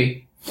cool.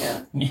 Maybe.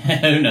 Yeah. Yeah,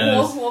 who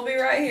knows? We'll be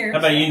right here. How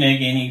about you,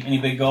 Nick? Any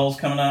big goals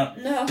coming up?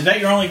 No. Is that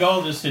your only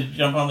goal, just to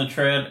jump on the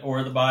tread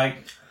or the bike?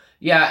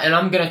 Yeah, and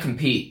I'm going to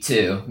compete,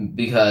 too,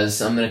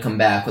 because I'm going to come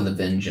back with a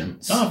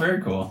vengeance. Oh,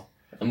 very cool.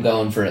 I'm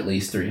going for at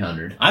least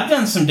 300. I've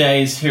done some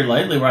days here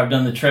lately where I've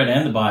done the tread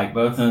and the bike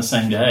both in the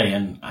same day,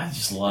 and I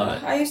just love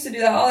it. I used to do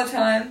that all the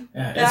time.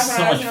 Yeah, it's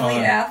so much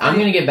fun. I'm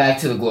going to get back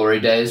to the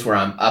glory days where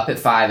I'm up at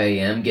 5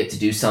 a.m., get to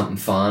do something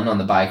fun on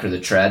the bike or the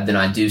tread, then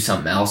I do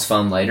something else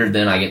fun later,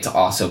 then I get to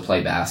also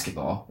play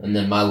basketball, and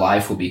then my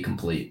life will be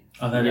complete.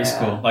 Oh, that is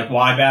cool. Like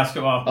Y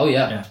basketball? Oh,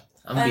 yeah.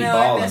 I'm going to be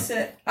balling. I miss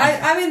it.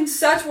 I'm in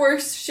such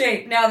worse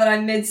shape now that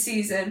I'm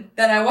mid-season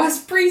than I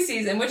was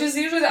preseason, which is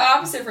usually the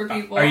opposite for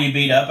people. Are you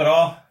beat up at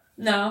all?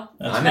 No.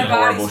 I'm in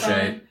horrible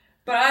shape.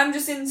 But I'm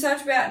just in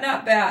such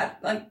not bad.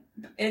 Like,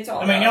 it's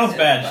all y'all's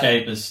bad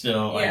shape is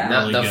still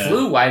really the good.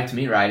 flu wiped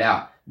me right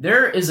out.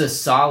 There is a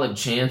solid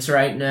chance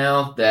right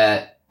now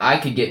that I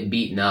could get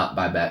beaten up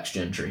by Bex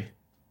Gentry.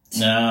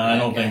 No, I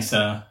don't think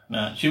so.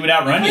 No, she would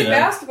outrun you, though. I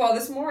played basketball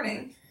this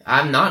morning.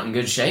 I'm not in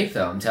good shape,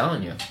 though, I'm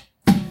telling you.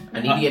 I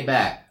need to get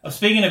back.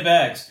 Speaking of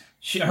Bex,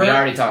 We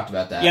already talked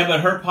about that. Yeah,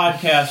 but her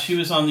podcast, she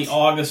was on the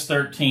August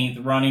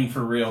 13th Running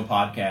for Real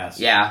podcast.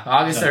 Yeah,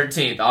 August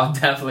 13th. I'll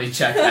definitely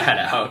check that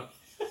out.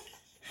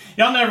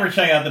 Y'all never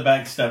check out the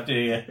Bex stuff, do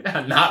you?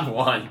 Not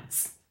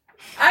once.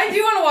 I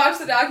do want to watch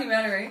the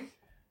documentary.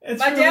 It's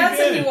My really dad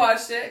said good. he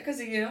watched it because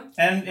of you.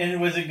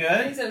 And was it He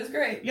good? said it was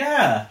great.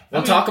 Yeah.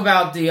 We'll talk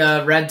about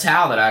the red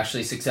towel that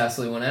actually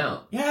successfully went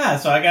out. Yeah,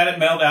 so I got it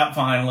mailed out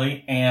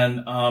finally,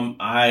 and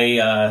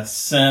I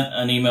sent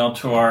an email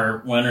to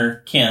our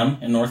winner, Kim,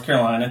 in North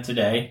Carolina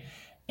today,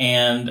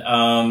 and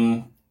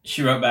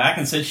she wrote back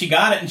and said she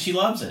got it and she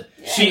loves it.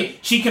 Yay.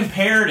 She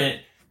compared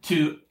it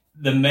to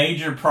the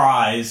major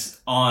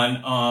prize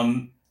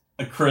on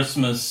A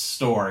Christmas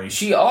Story.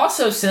 She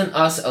also sent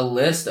us a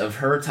list of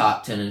her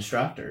top 10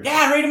 instructors.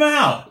 Yeah, read them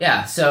out.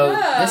 Yeah, so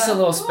Yeah, this is a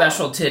little cool.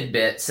 special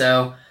tidbit.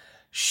 So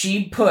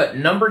she put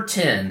number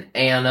 10,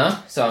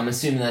 Anna. So I'm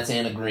assuming that's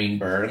Anna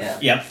Greenberg. Yeah.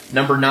 Yep,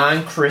 Number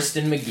 9,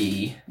 Kristen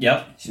McGee.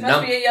 yep. She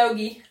must be a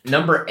yogi.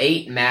 Number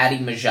 8, Maddie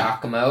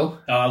Majacomo.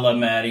 Oh, I love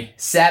Maddie.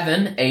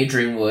 7,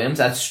 Adrian Williams.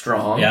 That's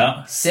strong.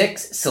 Yeah.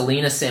 6,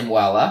 Selena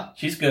Samuela.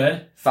 She's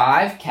good.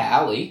 5,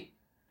 Callie.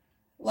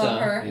 Love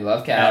So, her. You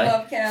love I Callie.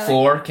 love Callie.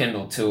 4,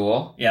 Kendall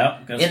Toole.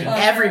 Yep. Goes In good. Love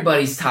her.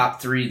 everybody's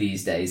top 3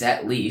 these days,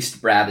 at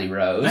least Bradley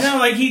Rose. I know,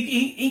 like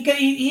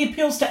he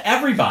appeals to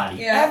everybody.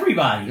 Yeah.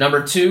 Everybody.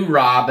 Number 2,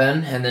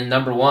 Robin, and then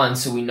number 1,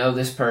 so we know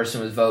this person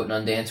was voting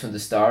on Dancing with the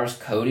Stars,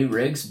 Cody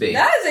Rigsby.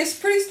 That is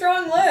a pretty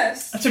strong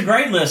list. That's a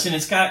great list, and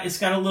it's got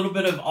a little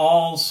bit of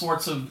all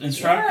sorts of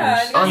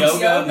instructors. Yeah,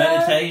 yoga,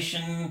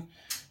 meditation,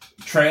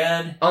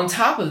 tread. On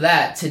top of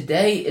that,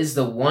 today is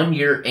the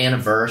 1-year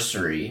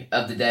anniversary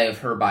of the day of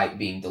her bike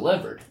being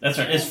delivered. That's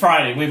right. It's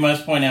Friday. We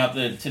must point out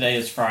that today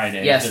is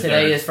Friday. Yes, the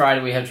today third. is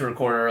Friday. We have to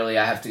record early.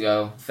 I have to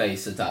go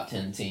face the top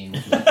 10 team.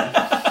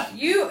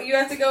 You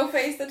have to go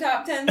face the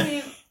top 10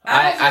 team.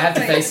 I have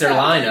to face the their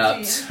top 10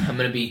 lineups. team. I'm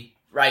going to be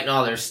writing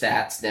all their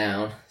stats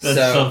down. That's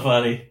so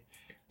funny.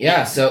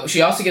 Yeah, so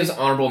she also gives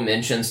honorable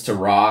mentions to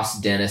Ross,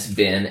 Dennis,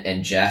 Ben,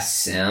 and Jess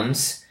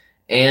Sims.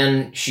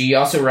 And she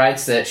also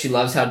writes that she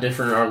loves how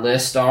different our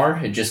lists are.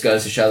 It just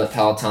goes to show that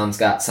Peloton's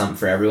got something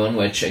for everyone,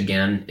 which,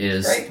 again,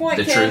 is Great point,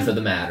 the Kim. truth of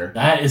the matter.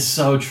 That is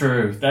so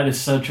true. That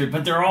is so true.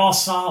 But they're all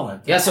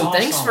solid. Yeah, so All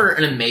thanks solid. for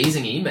an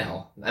amazing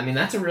email. I mean,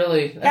 that's a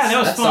really... Yeah, that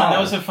was that's fun. solid.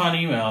 That was a fun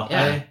email.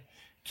 Yeah.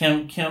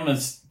 Kim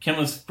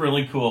is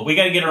really cool. We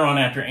got to get her on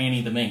after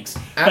Annie the Minx.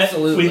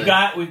 Absolutely.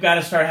 But we've got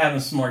to start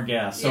having some more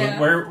guests. So Yeah.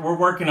 we're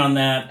working on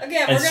that.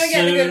 Again, we're As going to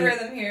get in a good soon-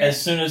 rhythm here.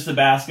 As soon as the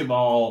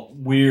basketball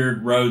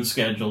weird road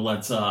schedule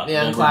lets up. Yeah,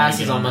 then and we're gonna class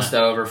get is on almost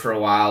that. over for a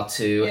while,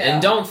 too. Yeah.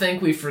 And don't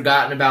think we've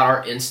forgotten about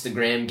our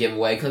Instagram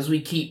giveaway, because we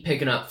keep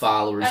picking up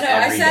followers I know,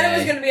 every I said day. it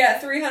was going to be at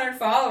 300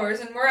 followers,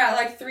 and we're at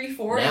like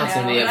 340 Now now. it's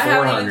gonna be and at I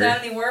haven't even 400. done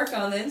any work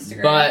on the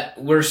Instagram. But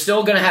we're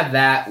still going to have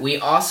that. We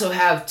also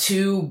have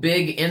 2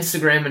 big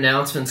Instagram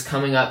announcements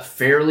coming up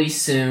fairly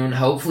soon.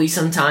 Hopefully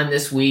sometime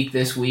this week,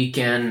 this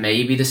weekend,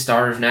 maybe the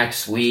start of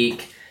next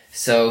week.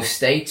 So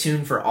stay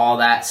tuned for all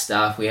that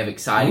stuff. We have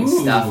exciting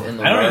Ooh, stuff in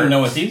the I don't even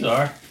know works. what these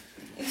are.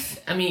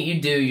 I mean,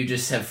 you do. You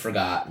just have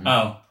forgotten.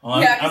 Oh,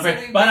 well, Yeah, 'cause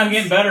but I'm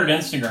getting better at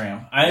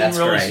Instagram. I'm That's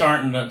really great.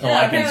 starting to yeah,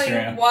 like apparently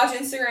Instagram. you watch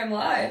Instagram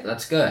Live.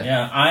 That's good.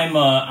 Yeah,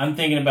 I'm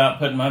thinking about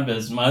putting my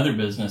other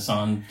business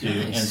on to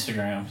Nice.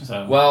 Instagram.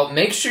 So Well,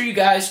 make sure you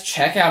guys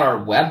check out our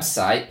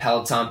website,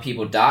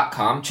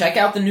 PelotonPeople.com. Check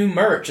out the new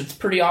merch. It's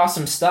pretty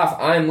awesome stuff.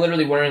 I am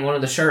literally wearing one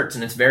of the shirts,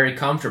 and it's very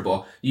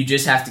comfortable. You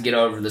just have to get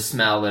over the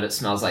smell that it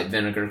smells like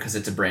vinegar because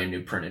it's a brand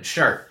new printed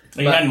shirt.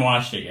 you But- hadn't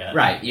washed it yet,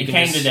 Right. It can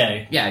came just-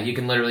 today. Yeah, you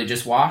can literally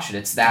just wash it.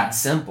 It's that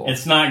simple.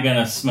 It's not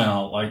gonna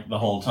smell like the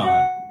whole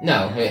time.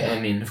 No, I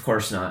mean, of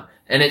course not.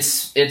 And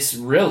it's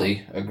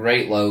really a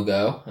great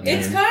logo. I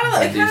It's mean, kind if of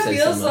I it do kind of say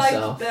so feels like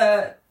myself.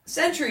 the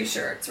Century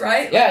shirts,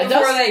 right? Yeah, it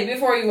does.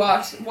 Before you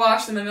wash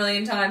them a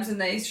million times and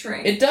they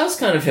shrink. It does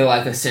kind of feel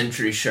like a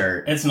Century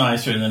shirt. It's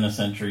nicer than a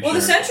Century well, shirt.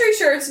 the Century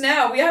shirts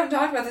now, we haven't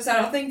talked about this,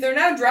 I don't think, they're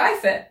now dry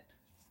fit.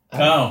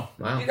 Oh,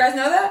 Wow. You guys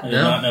know that? I did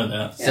No. not know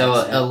that. So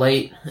Yeah,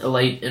 a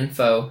late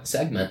info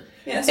segment.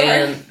 Yeah, sorry.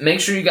 And make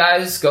sure you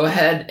guys go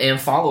ahead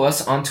and follow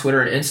us on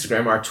Twitter and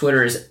Instagram. Our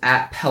Twitter is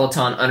at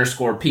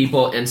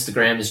Peloton_people.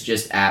 Instagram is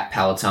just at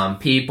Peloton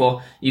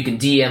People. You can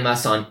DM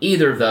us on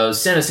either of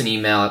those. Send us an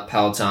email at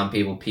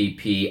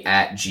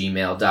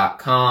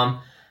PelotonPeoplePP@gmail.com.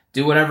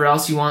 Do whatever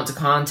else you want to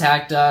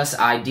contact us.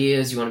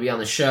 Ideas, you want to be on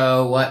the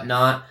show,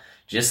 whatnot.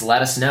 Just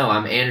let us know.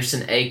 I'm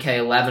Anderson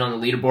AK11 on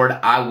the leaderboard.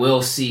 I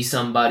will see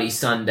somebody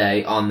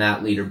Sunday on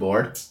that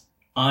leaderboard.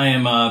 I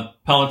am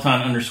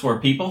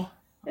Peloton_people.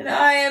 And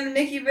I am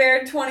Nikki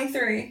Bear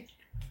 23.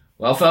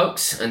 Well,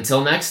 folks,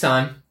 until next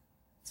time.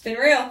 It's been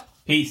real.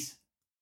 Peace.